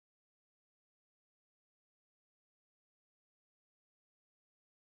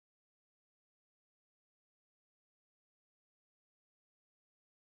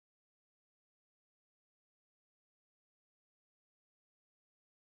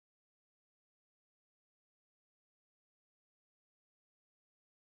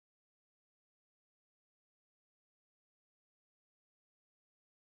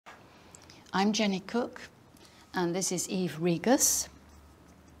I'm Jenny Cook, and this is Eve Regus.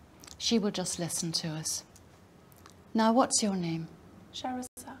 She will just listen to us. Now, what's your name?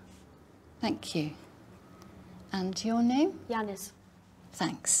 Sharissa. Thank you. And your name? Jannis.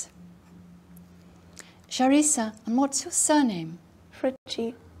 Thanks. Sharissa, and what's your surname?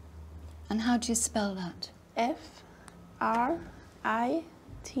 Fritchi. And how do you spell that? F-R-I-T-S-C-H-I.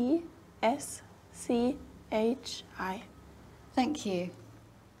 Thank you.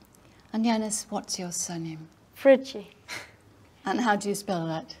 And Jannis, what's your surname? Fritchi. And how do you spell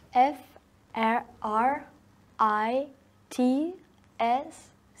that? F-R-I-T-S-C-H-I.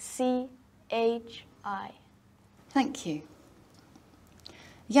 Thank you.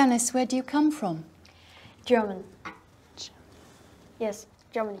 Jannis, where do you come from? German. Yes,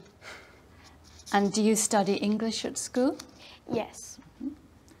 Germany. And do you study English at school? Yes.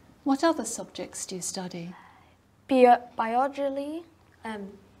 What other subjects do you study? Biology,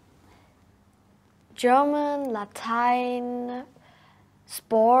 German, Latin,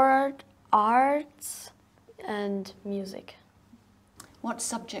 sport, arts, and music. What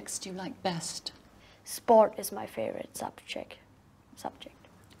subjects do you like best? Sport is my favorite subject.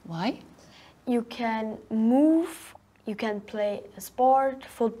 Why? You can move, you can play a sport,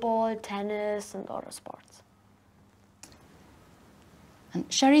 football, tennis, and other sports. And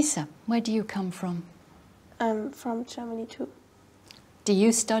Sharissa, where do you come from? I'm from Germany too. Do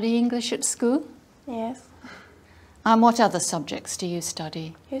you study English at school? Yes. And what other subjects do you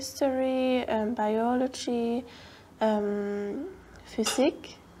study? History, biology,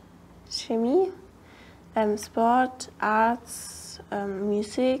 physics, chemie, sport, arts,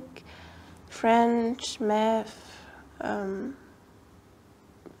 music, French, math, and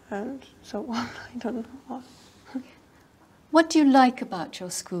so on. I don't know what. What do you like about your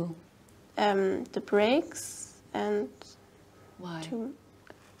school? The breaks and Why?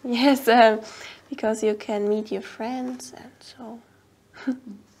 yes, because you can meet your friends and so.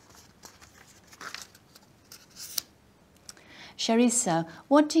 Sharissa,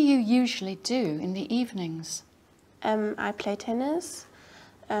 what do you usually do in the evenings? I play tennis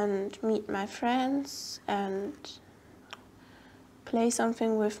and meet my friends and play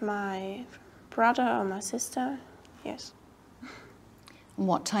something with my brother or my sister. Yes. And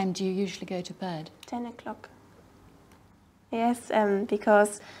what time do you usually go to bed? 10 o'clock. Yes,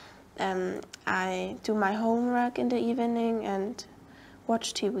 because I do my homework in the evening and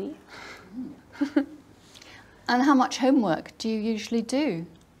watch TV. And how much homework do you usually do?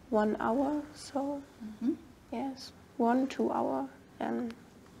 1 hour, so yes, 1-2 hours.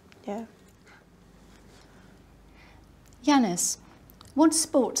 Yeah. Jannis, what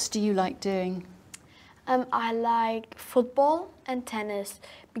sports do you like doing? I like football and tennis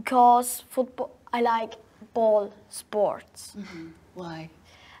because I like ball sports. Why?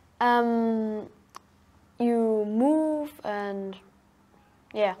 You move and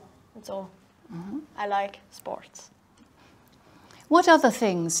yeah, that's all. I like sports. What other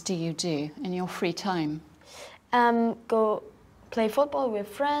things do you do in your free time? Go play football with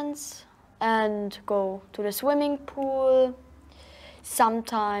friends and go to the swimming pool.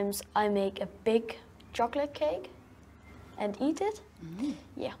 Sometimes I make a big chocolate cake and eat it.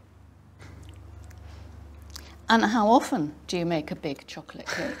 Yeah. And how often do you make a big chocolate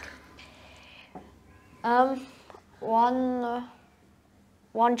cake?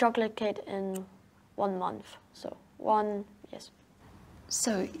 One chocolate cake in 1 month. So yes.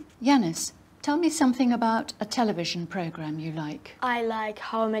 So, Jannis, tell me something about a television program you like. I like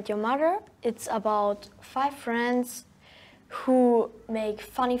How I Met Your Mother. It's about 5 friends who make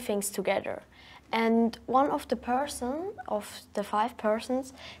funny things together. And one of the 5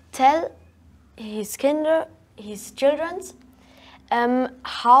 persons tell his children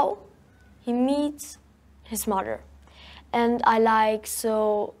how he meets his mother. And I like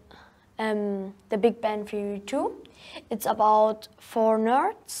The Big Bang Theory too. It's about 4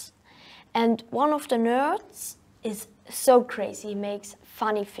 nerds, and one of the nerds is so crazy, he makes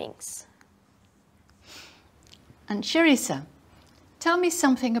funny things. And Sharissa, tell me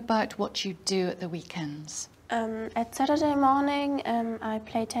something about what you do at the weekends. At Saturday morning, I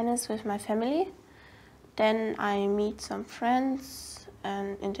play tennis with my family. Then I meet some friends,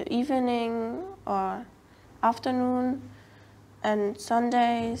 and in the evening or afternoon. And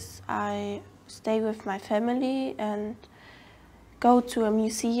Sundays, I stay with my family and go to a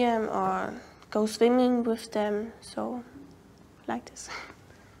museum or go swimming with them. So, like this.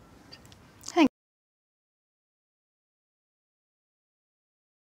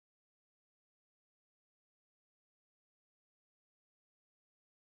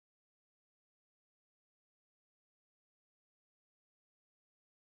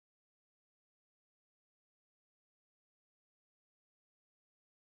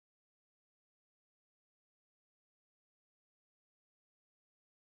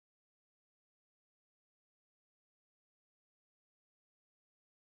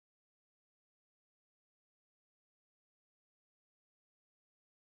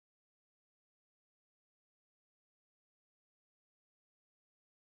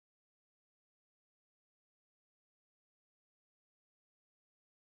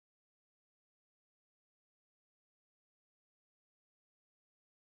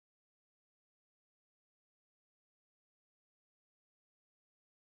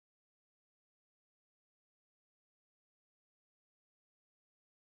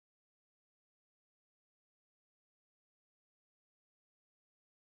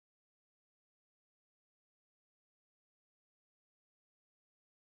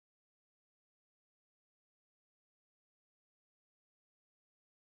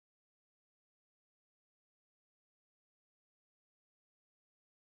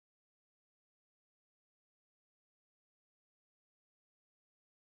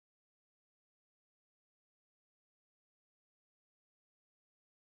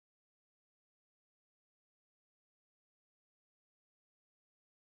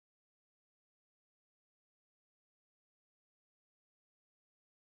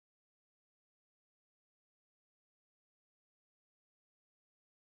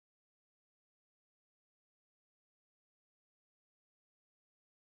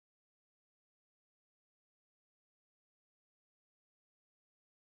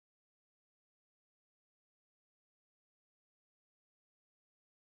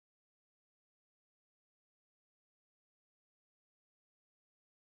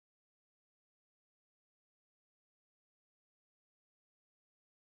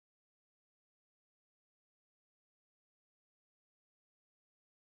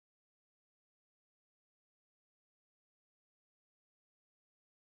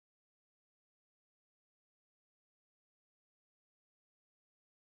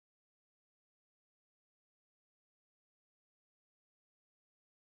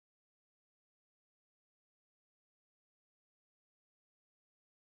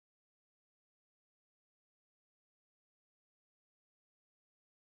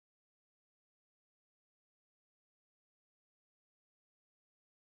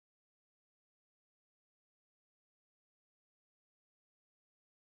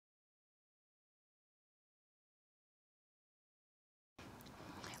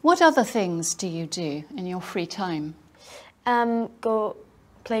 What other things do you do in your free time? Go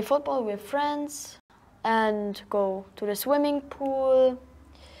play football with friends and go to the swimming pool.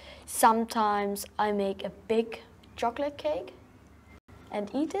 Sometimes I make a big chocolate cake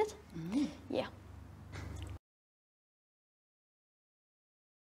and eat it. Yeah.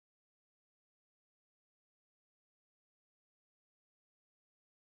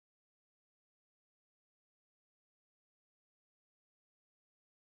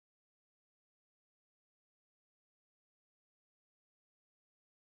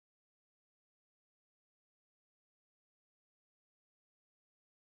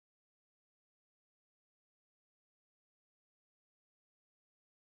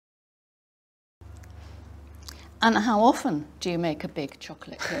 And how often do you make a big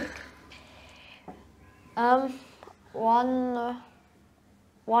chocolate cake?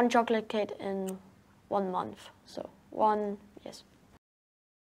 One chocolate cake in 1 month. So one, yes.